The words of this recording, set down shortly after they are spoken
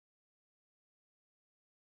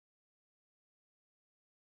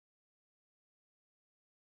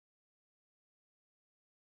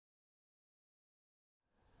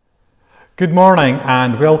Good morning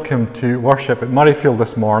and welcome to worship at Murrayfield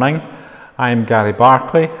this morning. I'm Gary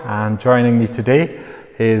Barclay and joining me today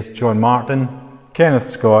is John Martin, Kenneth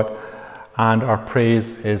Scott, and our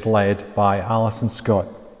praise is led by Alison Scott.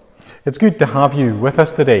 It's good to have you with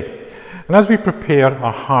us today. And as we prepare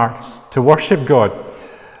our hearts to worship God,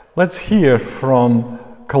 let's hear from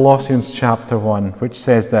Colossians chapter 1, which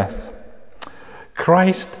says this: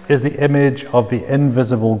 Christ is the image of the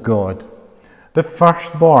invisible God, the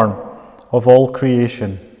firstborn of all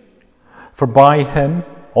creation. For by him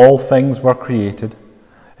all things were created,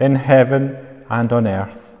 in heaven and on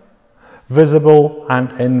earth, visible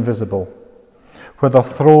and invisible, whether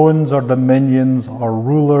thrones or dominions or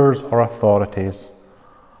rulers or authorities.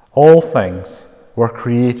 All things were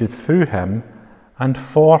created through him and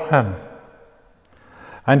for him.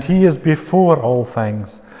 And he is before all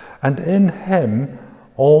things, and in him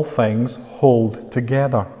all things hold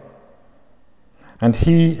together. And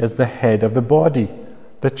he is the head of the body,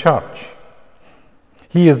 the church.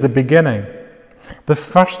 He is the beginning, the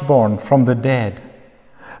firstborn from the dead,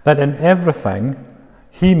 that in everything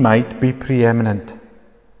he might be preeminent.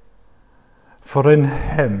 For in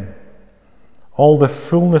him all the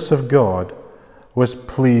fullness of God was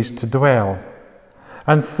pleased to dwell,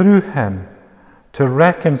 and through him to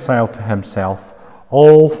reconcile to himself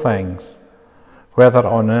all things, whether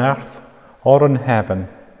on earth or in heaven,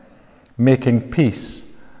 making peace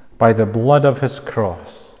by the blood of his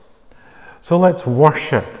cross. So let's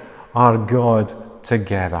worship our God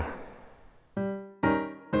together.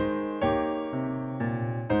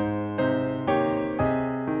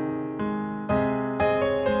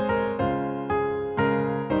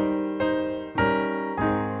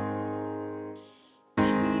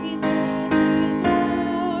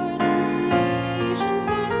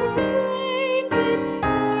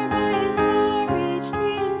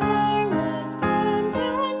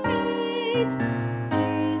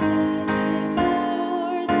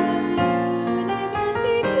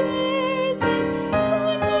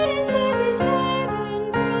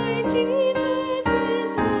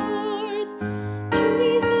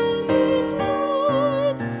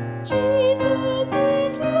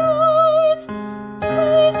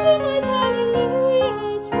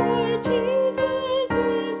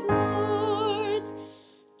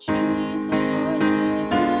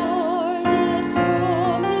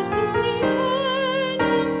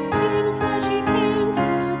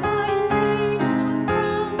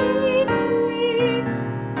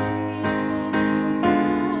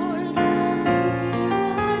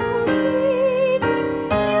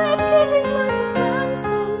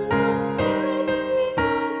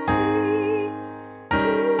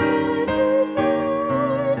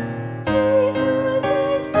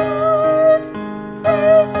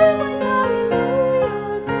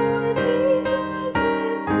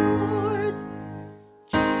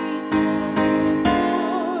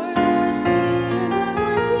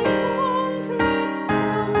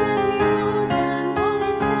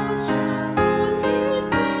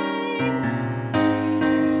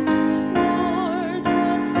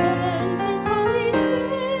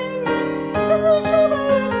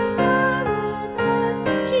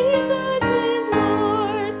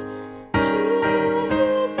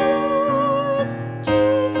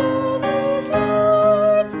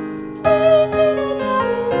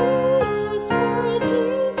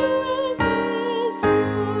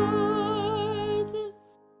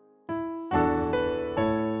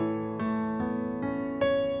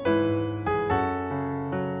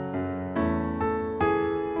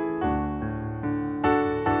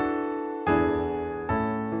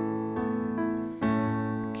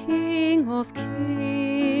 Of kings,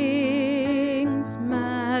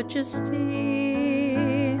 majesty,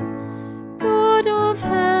 God of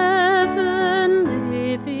heaven,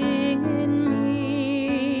 living in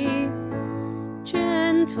me,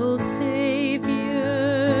 gentle Savior,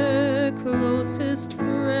 closest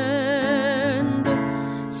friend,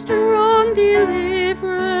 strong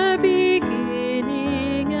deliverer,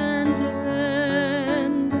 beginning and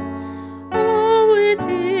end, all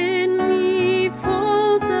within me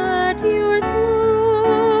falls at your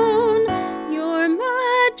throne, your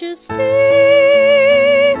majesty.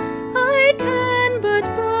 I can but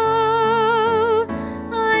bow,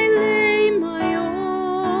 I lay my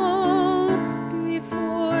all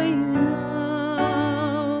before you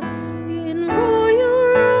now. In royal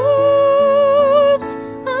robes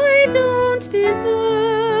I don't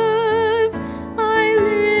deserve, I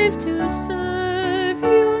live to serve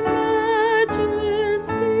your majesty.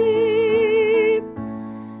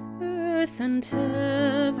 Earth and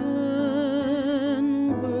heaven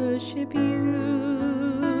worship you,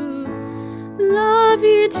 love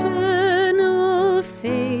eternal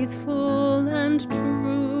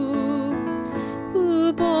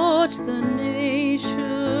brought the nations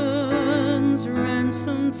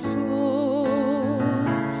ransomed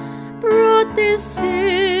souls, brought this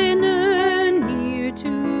sinner near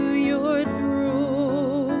to your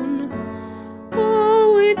throne.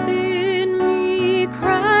 All within me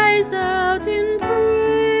cries out in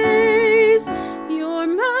praise, your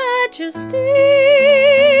majesty.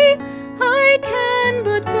 I can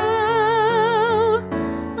but bow,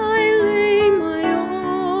 I lay my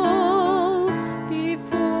all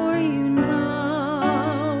before you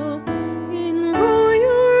now. In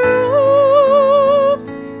royal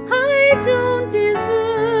robes I don't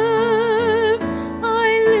deserve,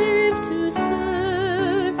 I live to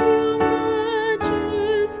serve your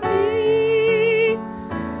majesty.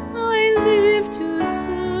 I live to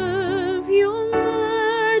serve your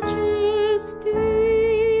majesty.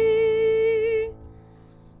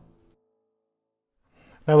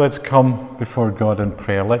 Now let's come before God in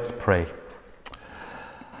prayer. Let's pray.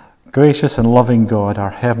 Gracious and loving God,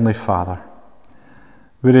 our Heavenly Father,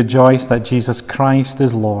 we rejoice that Jesus Christ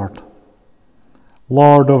is Lord.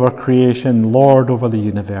 Lord over creation, Lord over the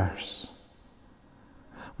universe.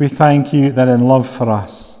 We thank you that in love for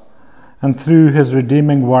us, and through his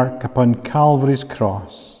redeeming work upon Calvary's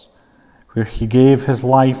cross, where he gave his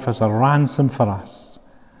life as a ransom for us,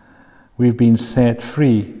 we've been set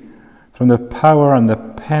free from the power and the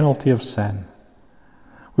penalty of sin.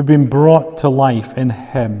 We've been brought to life in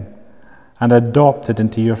him and adopted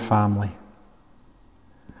into your family.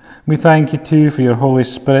 We thank you too for your Holy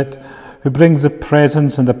Spirit, who brings the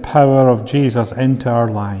presence and the power of Jesus into our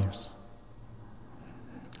lives.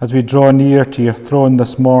 As we draw near to your throne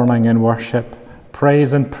this morning in worship,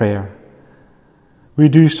 praise and prayer, we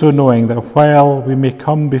do so knowing that while we may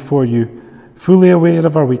come before you fully aware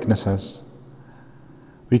of our weaknesses,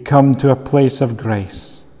 we come to a place of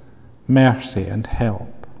grace, mercy and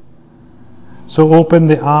help. So open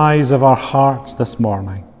the eyes of our hearts this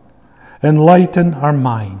morning, enlighten our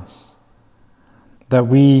minds, that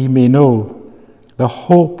we may know the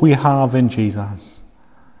hope we have in Jesus,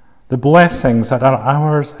 the blessings that are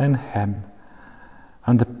ours in him,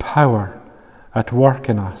 and the power at work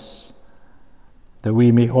in us, that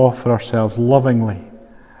we may offer ourselves lovingly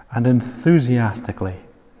and enthusiastically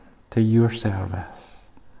to your service.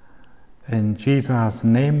 In Jesus'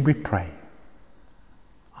 name we pray.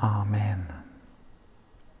 Amen.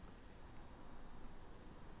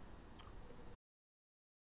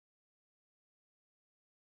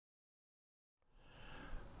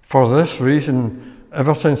 For this reason,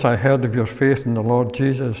 ever since I heard of your faith in the Lord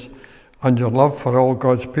Jesus and your love for all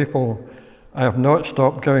God's people, I have not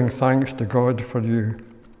stopped giving thanks to God for you.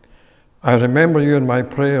 I remember you in my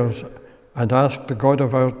prayers and ask the God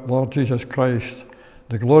of our Lord Jesus Christ,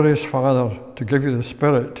 the glorious Father, to give you the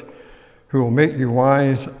Spirit, who will make you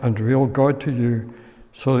wise and reveal God to you,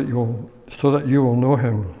 so that you will know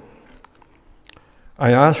him.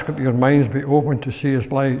 I ask that your minds be open to see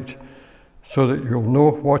his light, so that you'll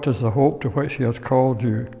know what is the hope to which he has called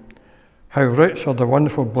you, how rich are the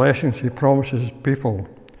wonderful blessings he promises his people,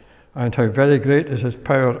 and how very great is his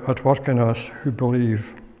power at work in us who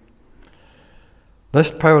believe.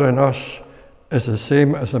 This power in us is the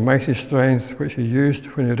same as the mighty strength which he used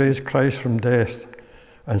when he raised Christ from death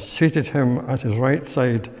and seated him at his right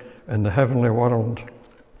side in the heavenly world.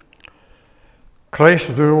 Christ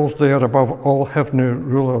rules there above all heavenly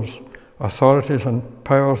rulers, authorities and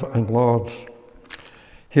powers and lords.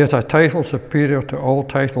 He has a title superior to all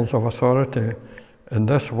titles of authority in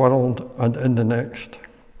this world and in the next.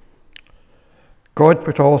 God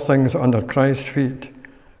put all things under Christ's feet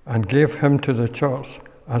and gave him to the church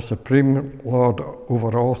as supreme Lord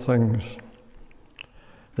over all things.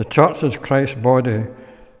 The church is Christ's body,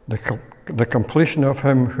 the completion of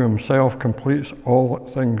him who himself completes all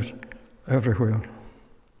things everywhere.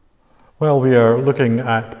 Well, we are looking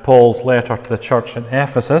at Paul's letter to the church in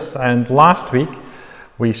Ephesus, and last week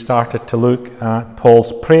we started to look at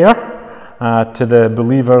Paul's prayer to the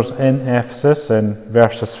believers in Ephesus in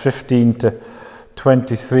verses 15 to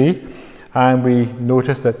 23. And we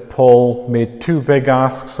noticed that Paul made two big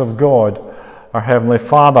asks of God, our Heavenly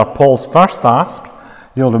Father. Paul's first ask,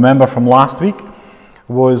 you'll remember from last week,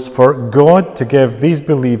 was for God to give these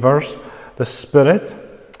believers the Spirit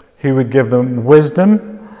who would give them wisdom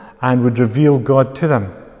and would reveal God to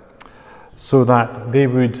them so that they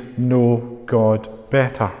would know God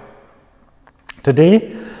better.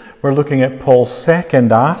 Today, we're looking at Paul's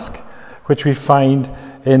second ask, which we find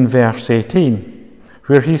in verse 18,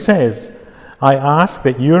 where he says, I ask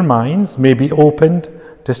that your minds may be opened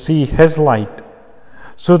to see his light,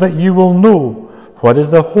 so that you will know what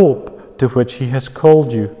is the hope to which he has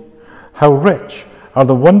called you, how rich are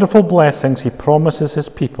the wonderful blessings he promises his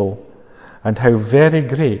people, and how very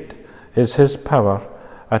great is his power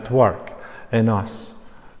at work in us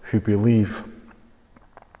who believe.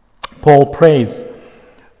 Paul prays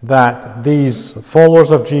that these followers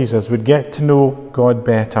of Jesus would get to know God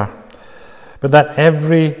better, but that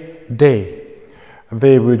every day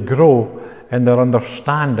they would grow in their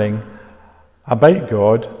understanding about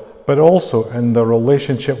God, but also in their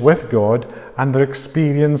relationship with God and their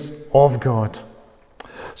experience of God.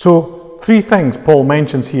 So, 3 things Paul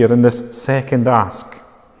mentions here in this second ask: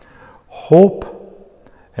 hope,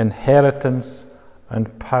 inheritance,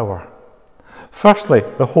 and power. Firstly,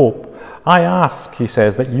 the hope. I ask, he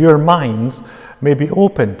says, that your minds may be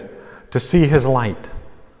opened to see his light,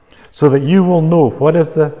 so that you will know what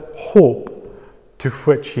is the hope to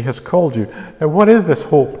which he has called you. Now, what is this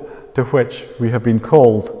hope to which we have been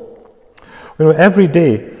called? You know, every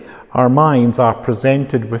day our minds are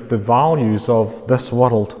presented with the values of this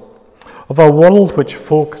world, of a world which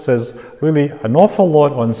focuses really an awful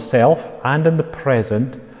lot on self and in the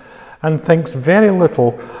present, and thinks very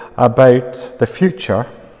little about the future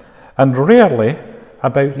and rarely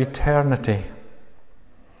about eternity.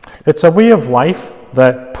 It's a way of life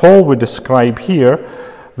that Paul would describe here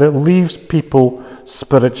that leaves people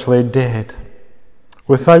spiritually dead,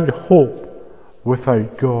 without hope,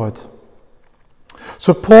 without God.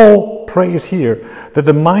 So Paul prays here that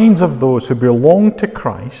the minds of those who belong to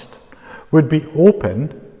Christ would be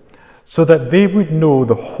opened so that they would know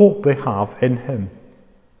the hope they have in him.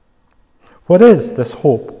 What is this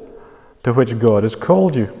hope to which God has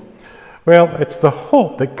called you? Well, it's the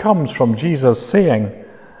hope that comes from Jesus saying,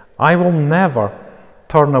 I will never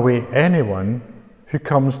turn away anyone who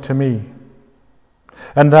comes to me,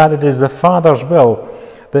 and that it is the Father's will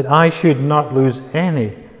that I should not lose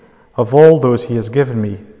any of all those he has given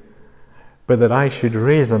me, but that I should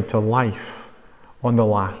raise them to life on the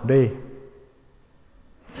last day.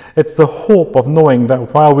 It's the hope of knowing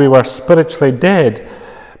that while we were spiritually dead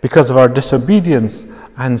because of our disobedience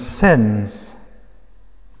and sins,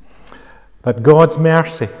 that God's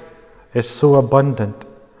mercy is so abundant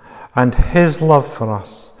and his love for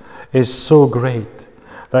us is so great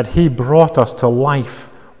that he brought us to life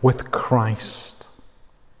with Christ.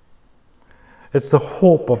 It's the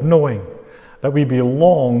hope of knowing that we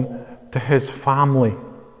belong to his family.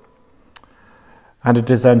 And it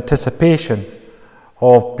is anticipation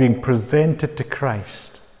of being presented to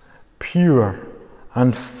Christ, pure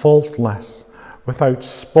and faultless, without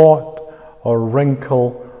spot or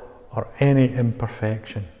wrinkle or any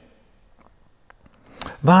imperfection.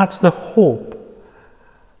 That's the hope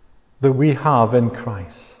that we have in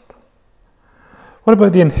Christ. What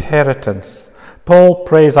about the inheritance? Paul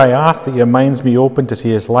prays, I ask that your minds be open to see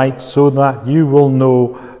his light, so that you will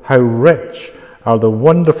know how rich are the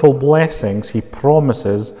wonderful blessings he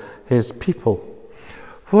promises his people.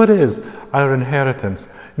 What is our inheritance?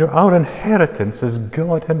 You know, our inheritance is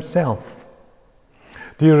God himself.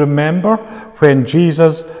 Do you remember when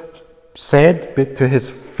Jesus said to his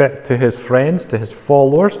friends, to his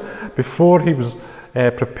followers, before he was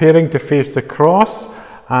preparing to face the cross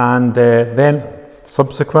and then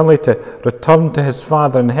subsequently to return to his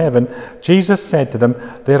Father in heaven, Jesus said to them,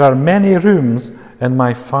 there are many rooms in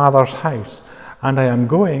my Father's house, and I am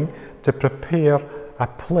going to prepare a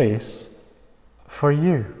place for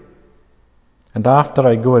you. And after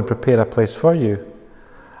I go and prepare a place for you,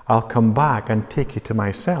 I'll come back and take you to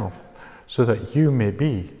myself, so that you may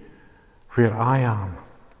be where I am.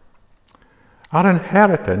 Our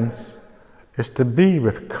inheritance is to be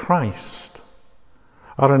with Christ.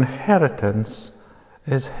 Our inheritance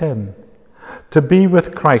is him. To be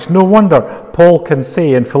with Christ. No wonder Paul can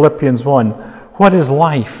say in Philippians 1, what is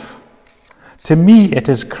life? To me it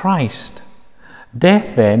is Christ.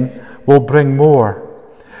 Death then will bring more.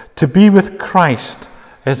 To be with Christ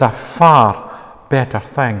is a far better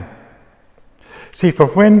thing. See, for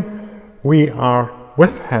when we are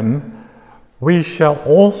with him, we shall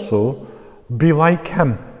also be like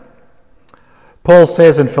him. Paul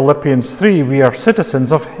says in Philippians 3, we are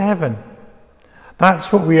citizens of heaven.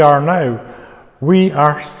 That's what we are now. We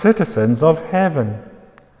are citizens of heaven.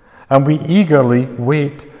 And we eagerly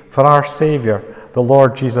wait for our Saviour, the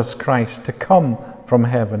Lord Jesus Christ, to come from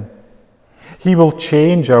heaven. He will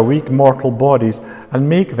change our weak mortal bodies and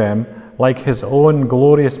make them like his own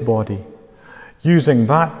glorious body, using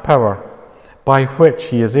that power by which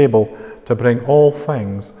he is able to bring all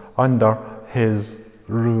things under his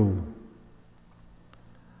rule.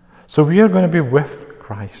 So we are going to be with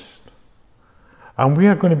Christ, and we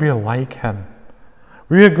are going to be like him.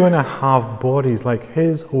 We are going to have bodies like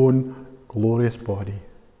his own glorious body.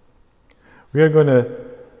 We are going to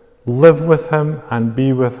live with him and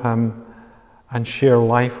be with him and share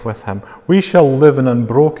life with him. We shall live in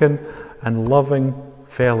unbroken and loving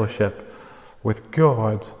fellowship with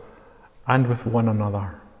God and with one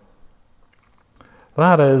another.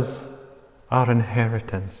 That is our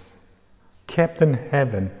inheritance, kept in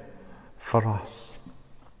heaven for us.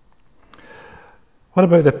 What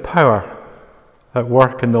about the power at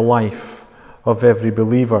work in the life of every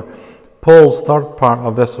believer? Paul's third part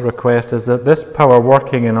of this request is that this power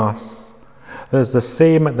working in us is the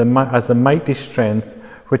same as the mighty strength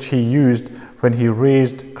which he used when he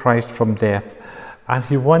raised Christ from death. And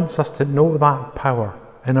he wants us to know that power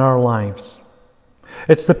in our lives.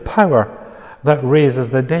 It's the power that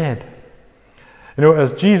raises the dead. You know,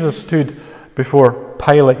 as Jesus stood before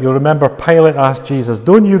Pilate, you'll remember Pilate asked Jesus,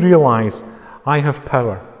 "Don't you realize I have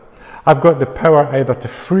power? I've got the power either to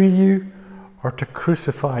free you or to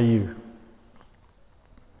crucify you."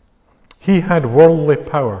 He had worldly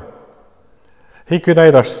power. He could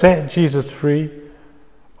either set Jesus free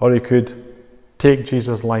or he could take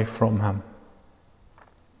Jesus' life from him.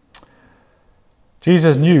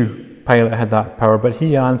 Jesus knew Pilate had that power, but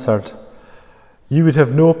he answered, "You would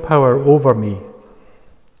have no power over me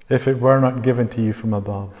if it were not given to you from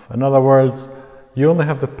above." In other words, you only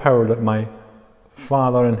have the power that my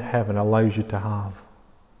Father in heaven allows you to have.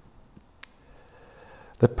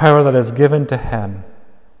 The power that is given to him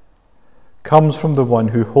comes from the one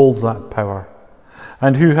who holds that power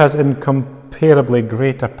and who has incomparably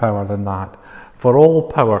greater power than that. For all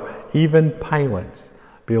power, even Pilate's,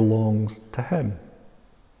 belongs to him.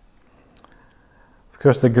 Of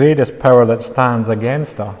course, the greatest power that stands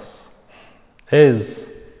against us is,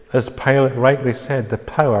 as Pilate rightly said, the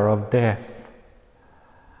power of death.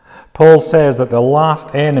 Paul says that the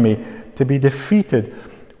last enemy to be defeated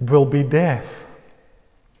will be death.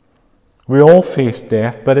 We all face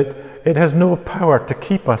death, but it has no power to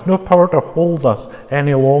keep us, no power to hold us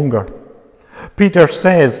any longer. Peter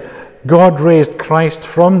says God raised Christ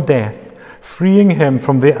from death, freeing him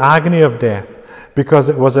from the agony of death, because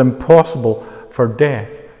it was impossible for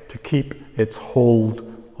death to keep its hold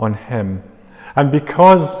on him. And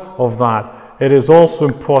because of that, it is also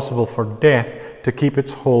impossible for death to keep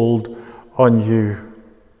its hold on you.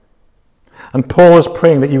 And Paul is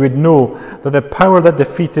praying that you would know that the power that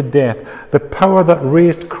defeated death, the power that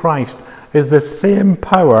raised Christ, is the same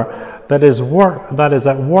power that is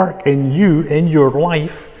at work in you, in your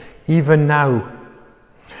life, even now.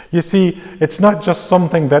 You see, it's not just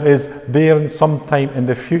something that is there in some time in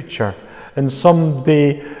the future, in some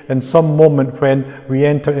day, in some moment when we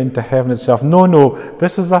enter into heaven itself. No,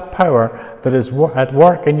 this is a power that is at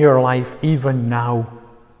work in your life even now.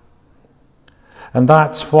 And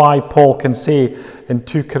that's why Paul can say in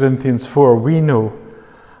 2 Corinthians 4, we know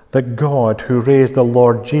that God, who raised the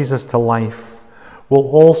Lord Jesus to life, will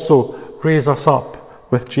also raise us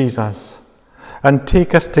up with Jesus and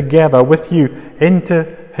take us together with you into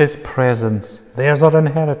his presence. There's our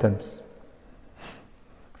inheritance.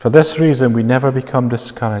 For this reason, we never become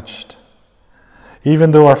discouraged.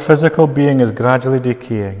 Even though our physical being is gradually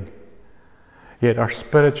decaying, yet our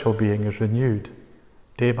spiritual being is renewed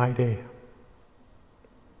day by day.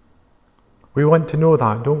 We want to know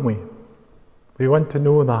that, don't we? We want to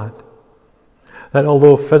know that. That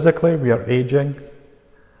although physically we are aging,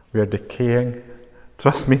 we are decaying.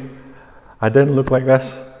 Trust me, I didn't look like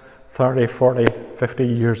this 30, 40, 50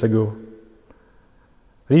 years ago.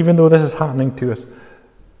 But even though this is happening to us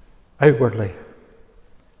outwardly,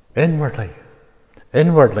 inwardly,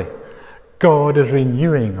 God is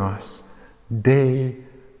renewing us day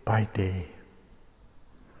by day.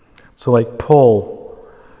 So like Paul,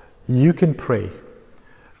 you can pray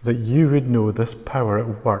that you would know this power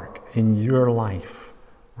at work in your life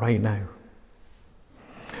right now.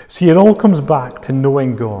 See, it all comes back to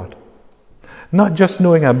knowing God. Not just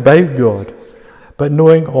knowing about God, but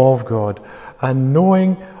knowing of God and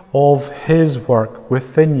knowing of his work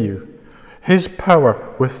within you, his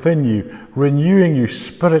power within you, renewing you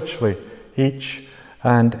spiritually each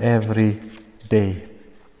and every day.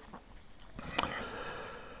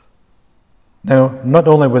 Now, not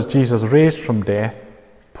only was Jesus raised from death,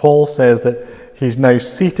 Paul says that he's now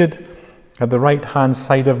seated at the right-hand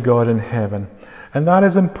side of God in heaven. And that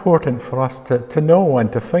is important for us to know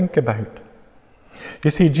and to think about.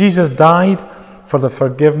 You see, Jesus died for the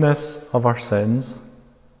forgiveness of our sins.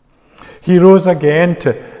 He rose again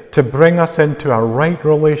to bring us into a right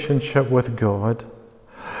relationship with God.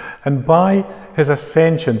 And by his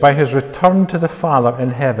ascension, by his return to the Father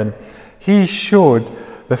in heaven, he showed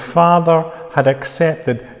the Father had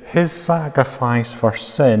accepted his sacrifice for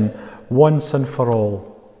sin once and for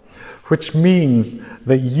all, which means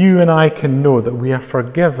that you and I can know that we are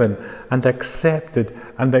forgiven and accepted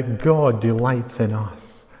and that God delights in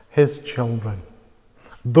us, his children,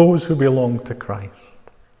 those who belong to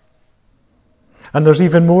Christ. And there's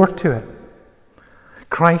even more to it.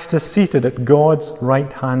 Christ is seated at God's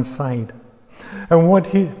right-hand side. And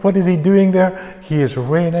what is he doing there? He is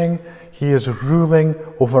reigning, he is ruling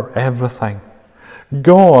over everything.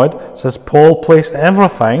 God, says Paul, placed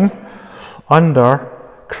everything under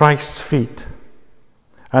Christ's feet.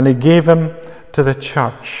 And he gave him to the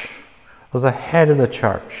church as the head of the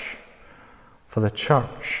church. For the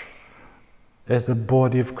church is the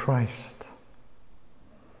body of Christ.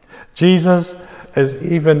 Jesus is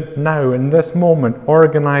even now, in this moment,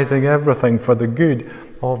 organizing everything for the good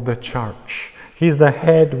of the church. He's the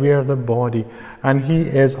head, we are the body, and he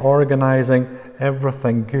is organizing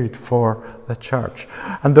everything good for the church.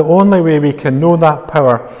 And the only way we can know that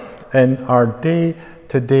power in our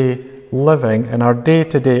day-to-day living, in our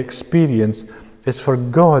day-to-day experience, is for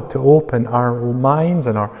God to open our minds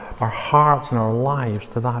and our hearts and our lives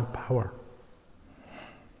to that power.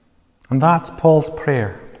 And that's Paul's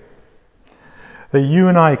prayer. That you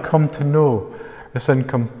and I come to know this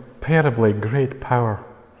incomparably great power.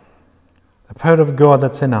 The power of God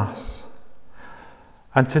that's in us.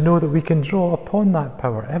 And to know that we can draw upon that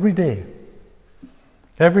power every day.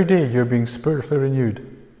 Every day you're being spiritually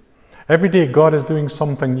renewed. Every day God is doing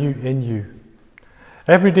something new in you.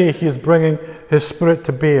 Every day he is bringing his Spirit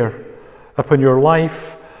to bear upon your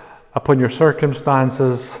life, upon your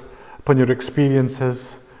circumstances, upon your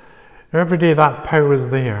experiences. Every day that power is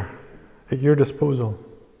there at your disposal.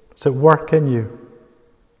 It's at work in you.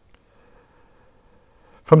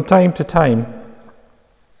 From time to time,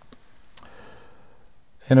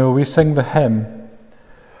 we sing the hymn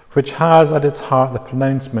which has at its heart the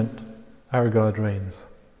pronouncement, "Our God reigns."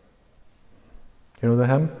 You know the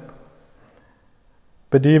hymn?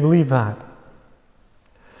 But do you believe that?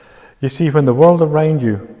 You see, when the world around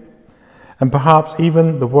you, and perhaps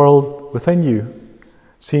even the world within you,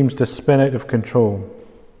 seems to spin out of control,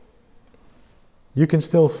 you can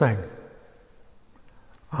still sing,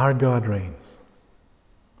 "Our God reigns.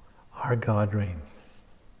 Our God reigns."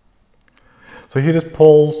 So here is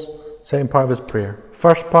Paul's second part of his prayer.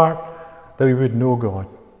 First part, that we would know God.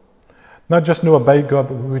 Not just know about God,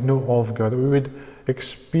 but we would know of God. That we would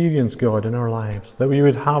experience God in our lives. That we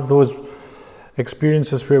would have those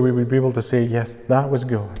experiences where we would be able to say, yes, that was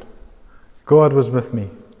God. God was with me.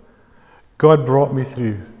 God brought me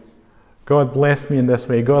through. God blessed me in this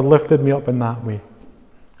way. God lifted me up in that way.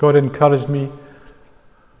 God encouraged me.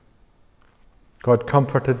 God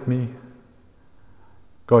comforted me.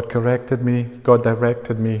 God corrected me. God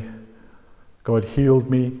directed me. God healed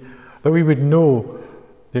me. That we would know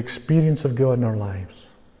the experience of God in our lives.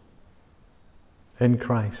 In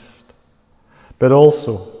Christ. But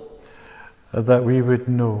also that we would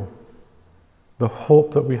know the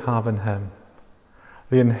hope that we have in him.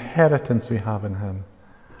 The inheritance we have in him.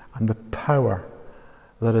 And the power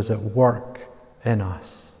that is at work in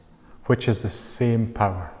us. Which is the same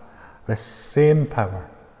power. The same power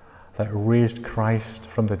that raised Christ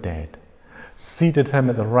from the dead. Seated him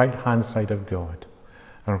at the right-hand side of God.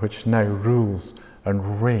 And which now rules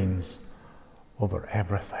and reigns over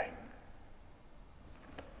everything.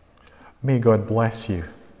 May God bless you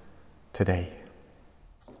today.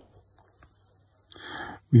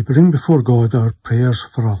 We bring before God our prayers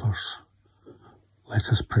for others. Let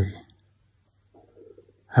us pray.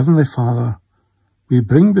 Heavenly Father, we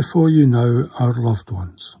bring before you now our loved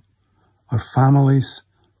ones, our families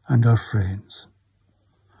and our friends.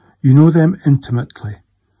 You know them intimately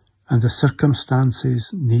and the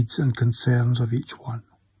circumstances, needs and concerns of each one.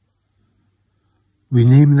 We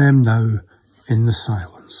name them now in the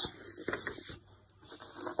silence.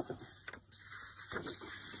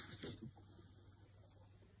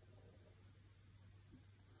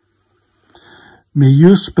 May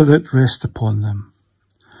your Spirit rest upon them.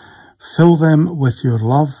 Fill them with your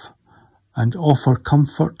love and offer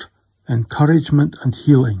comfort, encouragement and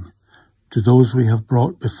healing to those we have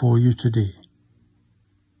brought before you today.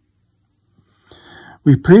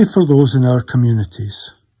 We pray for those in our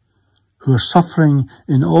communities who are suffering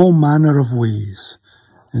in all manner of ways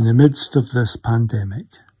in the midst of this pandemic,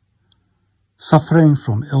 suffering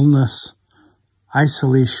from illness,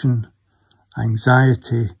 isolation,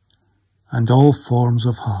 anxiety, and all forms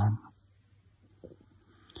of harm.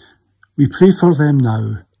 We pray for them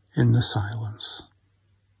now in the silence.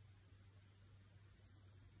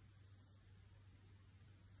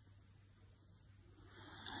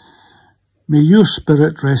 May your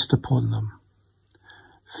Spirit rest upon them.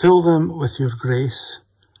 Fill them with your grace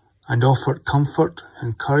and offer comfort,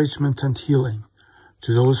 encouragement and healing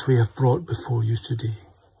to those we have brought before you today.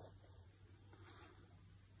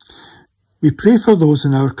 We pray for those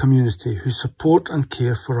in our community who support and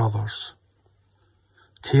care for others,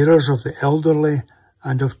 carers of the elderly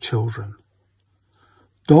and of children,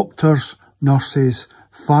 doctors, nurses,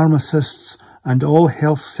 pharmacists, and all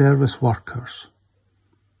health service workers,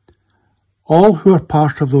 all who are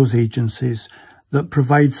part of those agencies that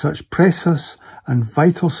provide such precious and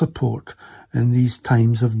vital support in these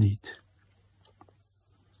times of need.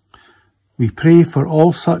 We pray for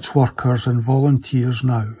all such workers and volunteers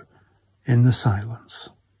now in the silence.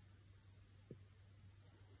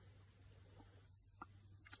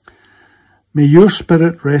 May your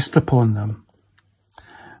Spirit rest upon them.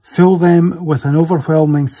 Fill them with an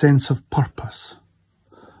overwhelming sense of purpose.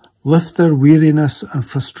 Lift their weariness and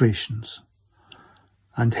frustrations,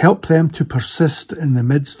 and help them to persist in the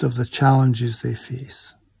midst of the challenges they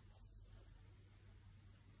face.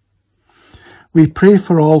 We pray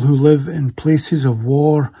for all who live in places of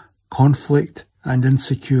war, conflict, and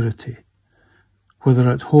insecurity, whether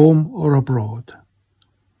at home or abroad.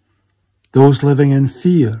 Those living in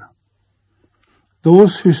fear,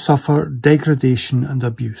 those who suffer degradation and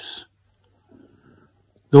abuse,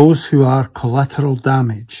 those who are collateral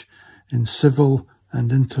damage in civil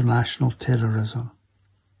and international terrorism.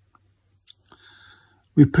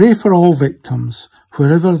 We pray for all victims,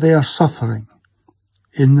 wherever they are suffering,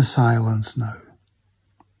 in the silence now.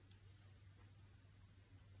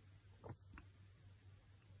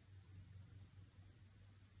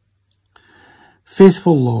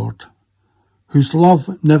 Faithful Lord, whose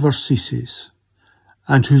love never ceases,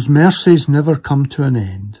 and whose mercies never come to an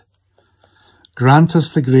end, grant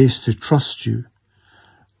us the grace to trust you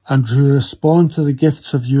and to respond to the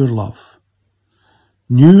gifts of your love,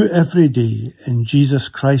 new every day in Jesus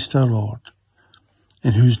Christ our Lord,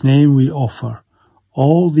 in whose name we offer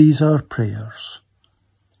all these our prayers.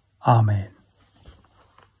 Amen.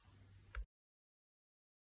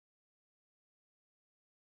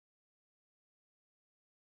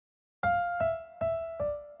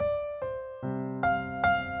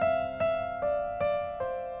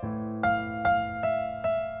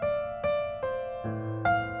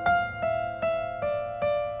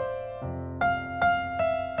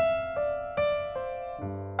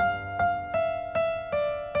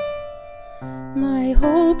 My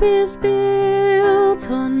hope is built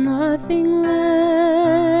on nothing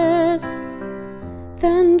less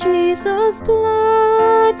than Jesus'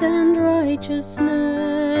 blood and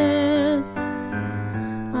righteousness.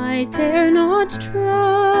 I dare not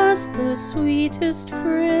trust the sweetest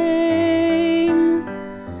frame,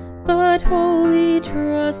 but wholly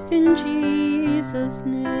trust in Jesus'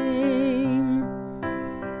 name.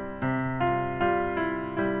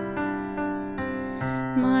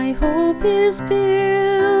 My hope is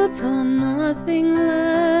built on nothing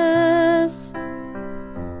less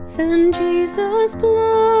than Jesus'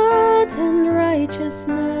 blood and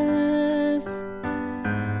righteousness.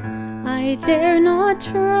 I dare not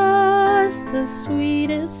trust the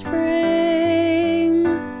sweetest frame,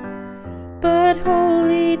 but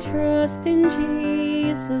wholly trust in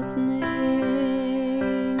Jesus'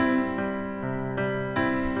 name.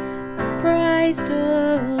 Christ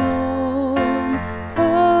alone,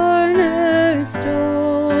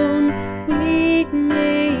 cornerstone, weak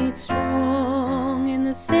made strong in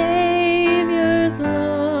the Savior's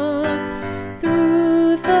love.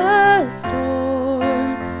 Through the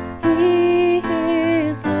storm, He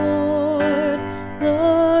is Lord,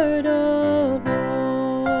 Lord of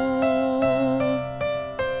all.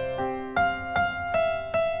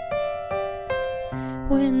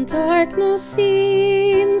 When darkness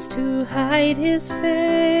seems to hide His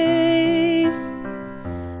face,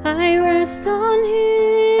 I rest on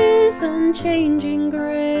His unchanging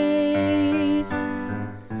grace.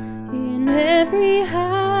 In every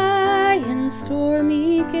high and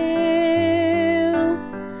stormy gale,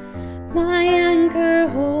 my anchor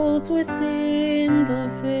holds within the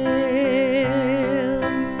veil.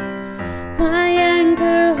 My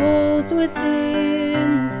anchor holds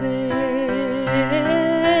within the veil.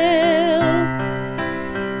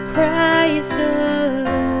 Christ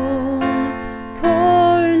alone,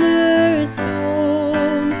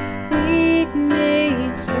 cornerstone, weak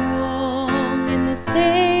made strong in the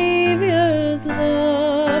Savior's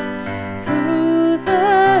love. Through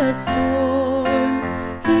the storm,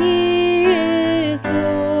 He is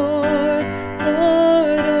Lord,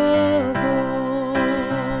 Lord of all.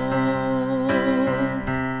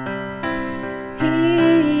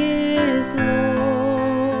 He is Lord,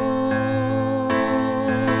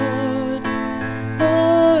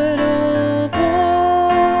 Lord of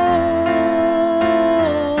all.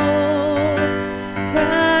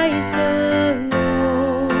 Christ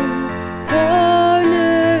alone,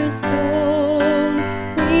 cornerstone,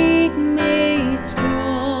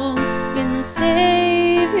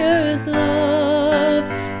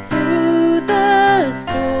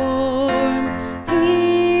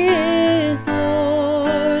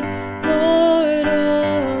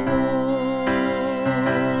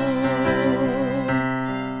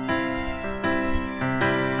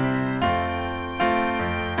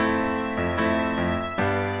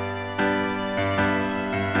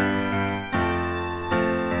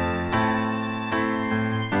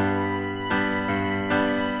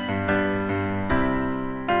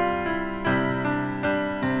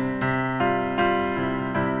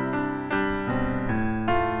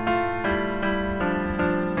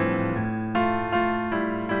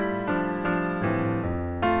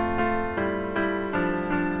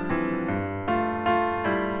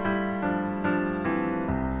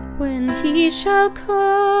 He shall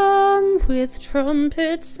come with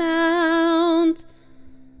trumpet sound.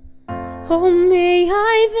 Oh, may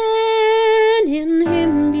I then in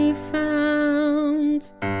him be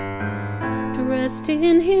found, dressed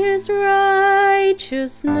in his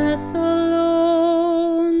righteousness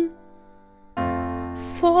alone,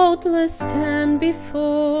 faultless stand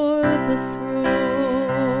before the throne.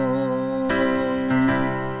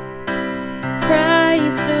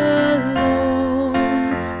 Christ alone,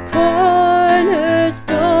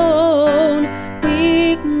 cornerstone,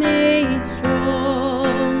 weak made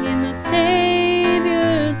strong in the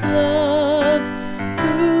Saviour's love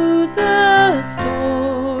through the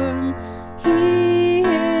storm. He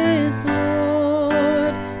is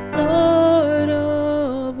Lord, Lord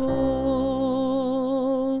of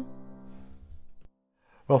all.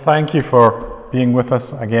 Well, thank you for being with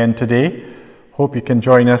us again today. Hope you can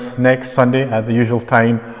join us next Sunday at the usual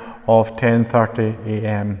time of 10:30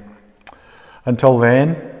 a.m. Until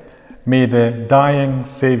then, may the dying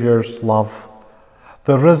Saviour's love,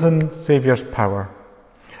 the risen Saviour's power,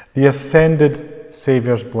 the ascended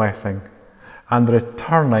Saviour's blessing, and the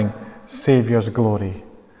returning Saviour's glory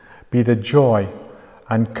be the joy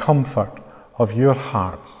and comfort of your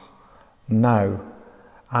hearts, now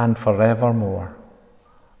and forevermore.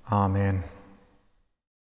 Amen.